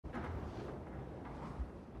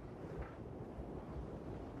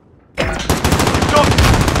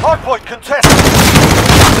Hardpoint contested.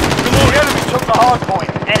 The enemy took the hardpoint.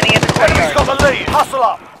 Enemy at the Enemy's got courtyard. the lead. Hustle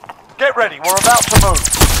up. Get ready. We're about to move.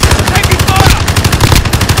 Taking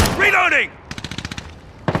fire! Reloading!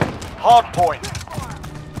 Hardpoint.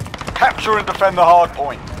 Capture and defend the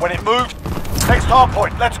hardpoint. When it moves, next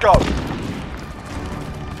hardpoint. Let's go.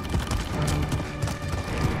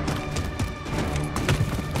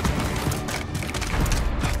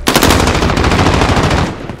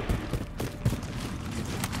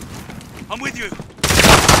 I'm with you. The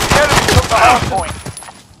enemy took the hardpoint.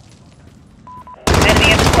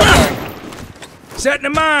 Enemy at the courtyard. Setting a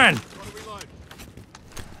mine!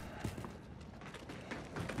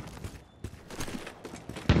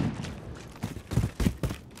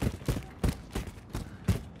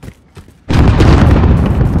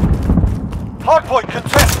 Hardpoint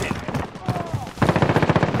contested.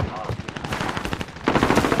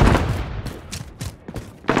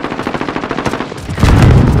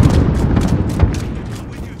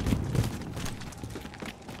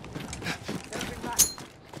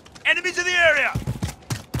 Enemies in the area!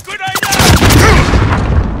 Grenade out!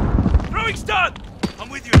 Throwing stun! I'm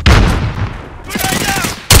with you. Grenade out!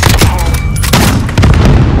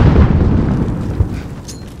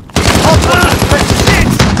 Hardpoint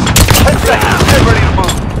contested. 10 seconds. Get ready to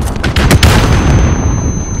move.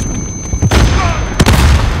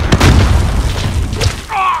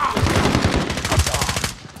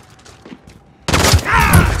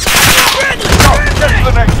 Get to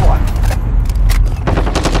the next one.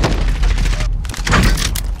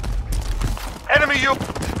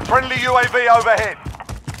 Friendly UAV overhead.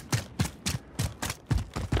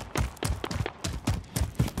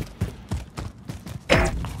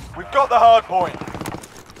 We've got the hard point.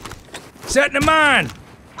 Setting a mine!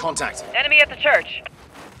 Contact. Enemy at the church.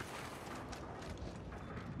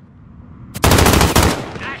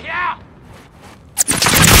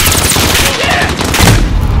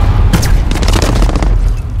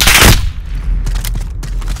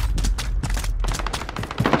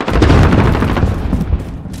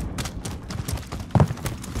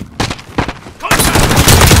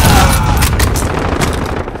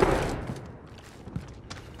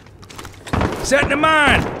 Setting a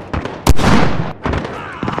mine!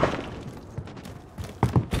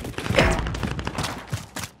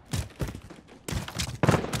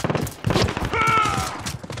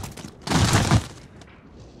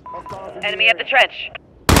 Enemy at the trench.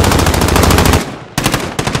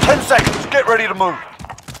 10 seconds. Get ready to move.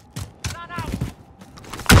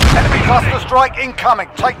 Enemy cluster strike incoming.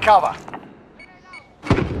 Take cover.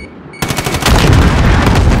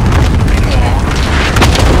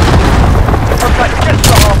 Okay, get to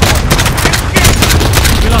the hardpoint.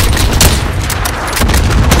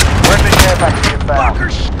 Friendly care package inbound.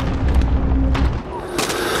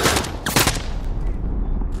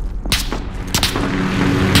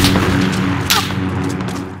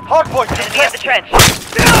 Hardpoint Enemy at the contested. trench.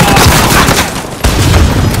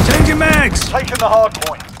 Changing mags! Taking the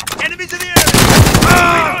hardpoint. Enemies in the area!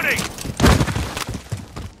 Reloading!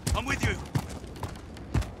 I'm with you.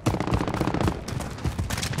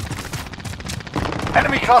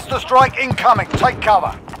 Enemy cluster strike incoming. Take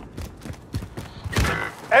cover.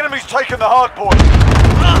 Enemy's taking the hardpoint.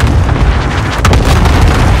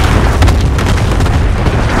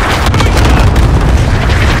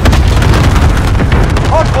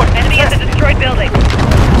 Hardpoint Enemy at the contested. destroyed building.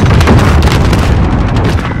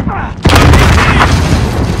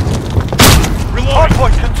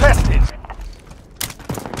 Hardpoint contested.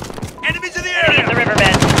 Enemies in the Enemy in the area!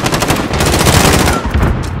 riverbed.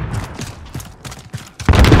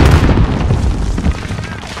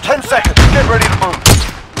 10 seconds. Get ready to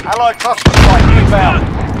move. Allied cluster strike inbound.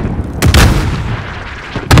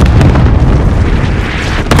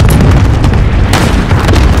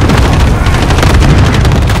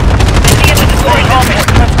 Enemy at the destroyed building.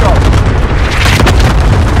 Let's go.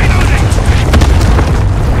 Reloading!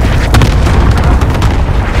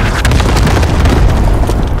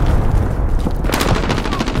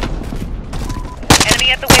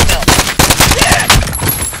 Enemy at the windmill.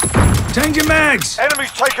 Changing mags!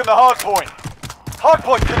 Enemy's taking the hardpoint.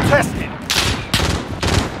 Hardpoint contested.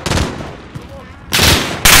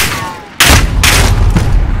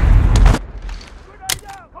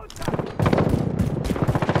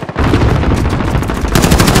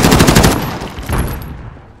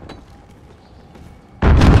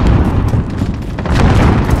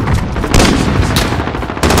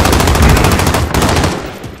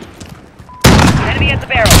 Enemy at the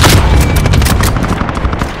barrel.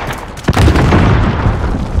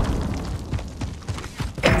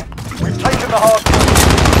 We've taken the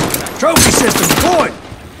hardpoint. Trophy system deployed!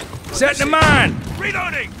 Setting a mine!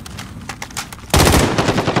 Reloading!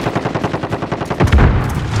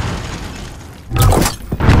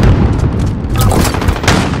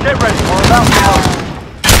 about to move.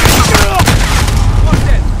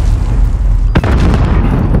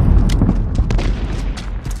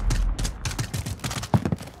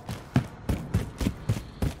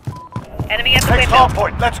 Enemy at the Next window. hard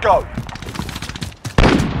point, let's go.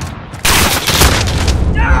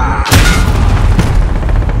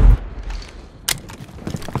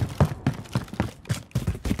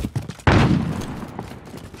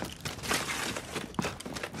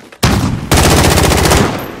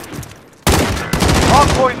 Hard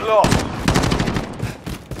point lost.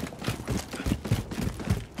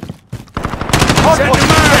 Hard Set point the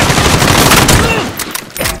contested.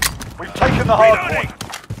 We've taken the hard Reloading. point.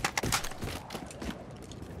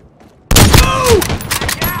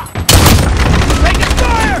 Taking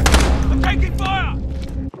fire! I'm taking fire!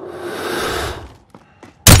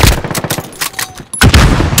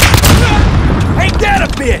 Ain't that a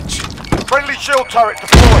bitch? Friendly shield turret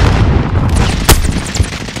deployed.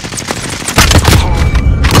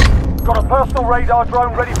 Got a personal radar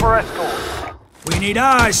drone ready for escort. We need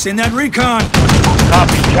eyes. Send that recon.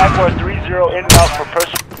 Copy. Jaguar 3-0 inbound for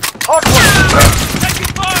personal. Hard point.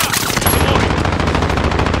 Taking fire!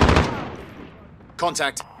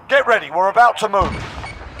 Contact. Get ready, we're about to move.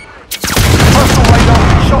 Personal radar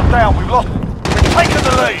been shot down, we've taken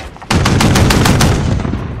the lead.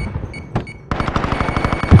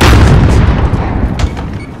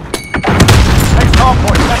 Next hard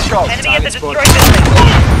point, let's go. Enemy at the destroyed building.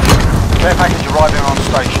 Care package arriving on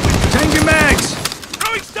station. Change your mags.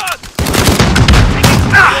 Throwing stun!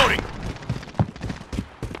 Reloading!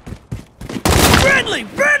 Friendly!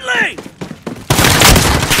 Friendly!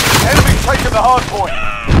 Enemy's taken the hard point.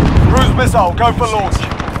 Cruise missile, go for launch.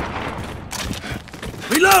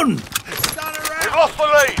 Reloading! We've lost the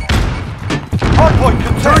lead. Hard point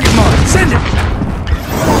contested. Target mark. Send it!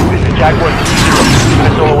 This is Jaguar 3-0.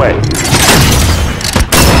 Missile away.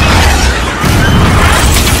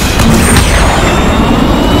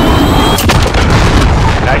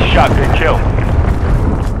 Nice shot, good kill.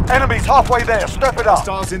 Enemy's halfway there, step it up.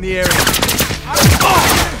 Hostiles in the area.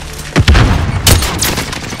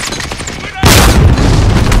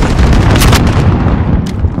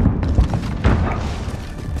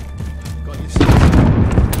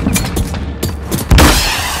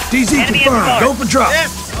 DZ Enemy at the confirmed. bar. Go for drop.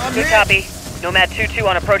 Good copy. Nomad 2-2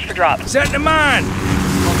 on approach for drop. Setting the mine.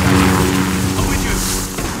 I'm with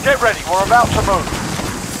you. Get ready, we're about to move.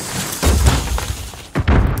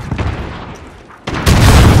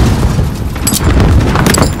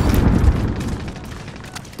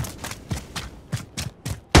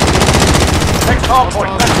 Next hard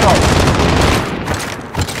point, let's go.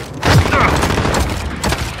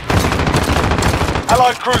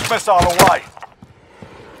 Allied cruise missile away.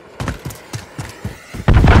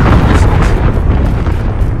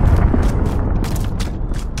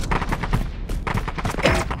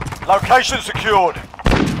 Location secured.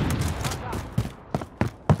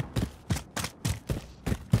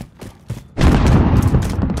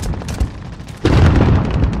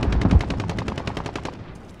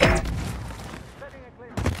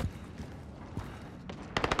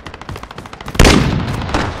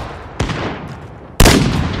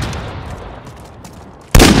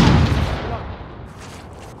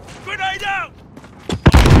 Grenade out!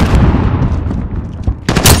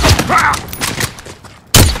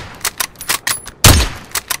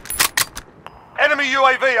 Enemy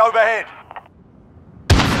UAV overhead.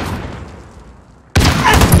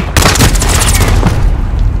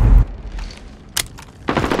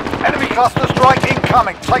 Enemy cluster strike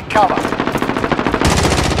incoming. Take cover.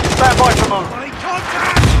 Stand by to move.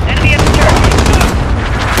 Enemy at the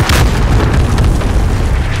church.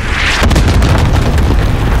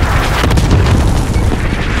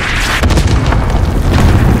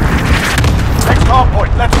 Next hard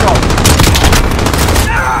point. Let's go.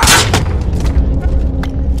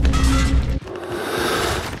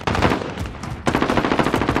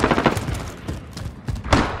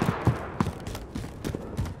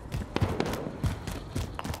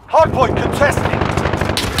 Hard point contested.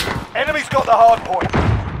 Enemy's got the hard point.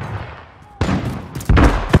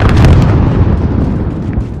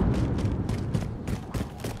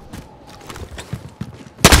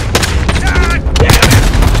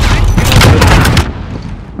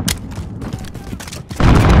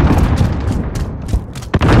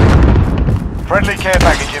 Friendly care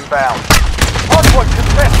package inbound. Hard point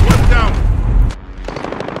contested. Down!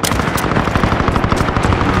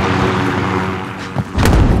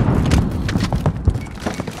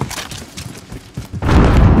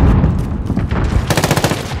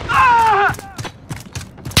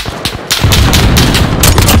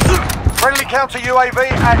 Friendly counter UAV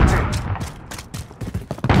active.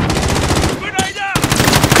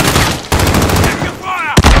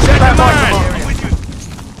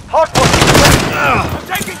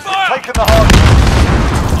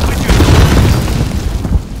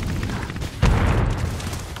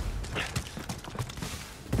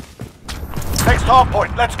 Next hard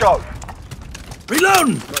point, let's go.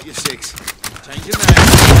 Reloading! Got your 6. Changing that.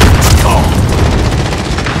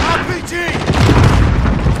 RPG!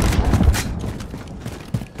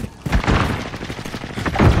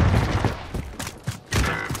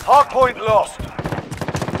 Hard point lost.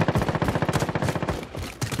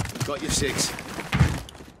 Got your 6.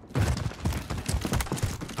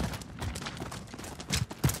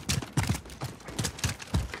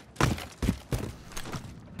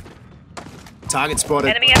 Target spotted.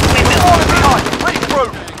 Enemy at the windmill. Falling behind,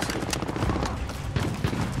 regroup.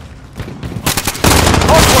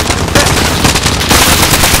 Hard point contested.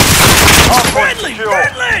 Hard point Friendly! secure.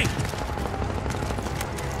 Friendly!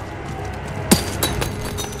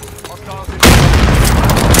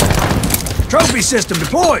 Trophy system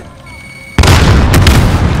deployed!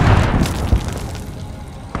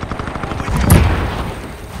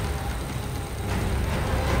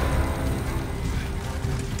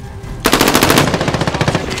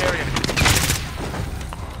 In the area.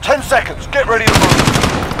 10 seconds, get ready to move.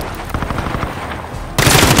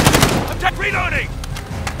 Attack reloading!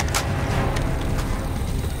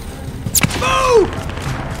 Move!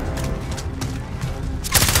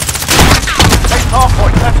 Next hard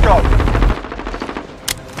point, let's go.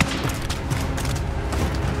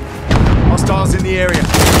 Hostiles in the area.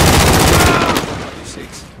 Got your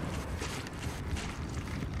 6.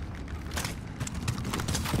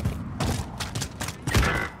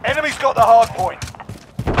 Enemy's got the hard point.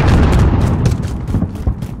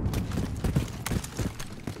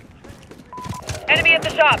 Enemy at the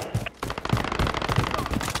shop.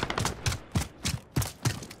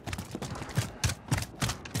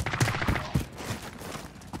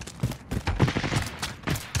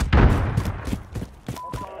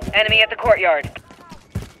 Enemy at the courtyard.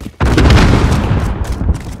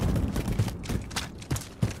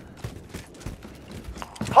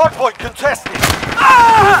 Hard point contested.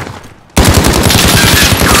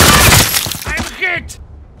 I'm hit!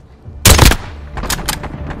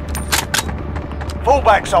 Fall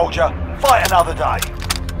back, soldier. Fight another day.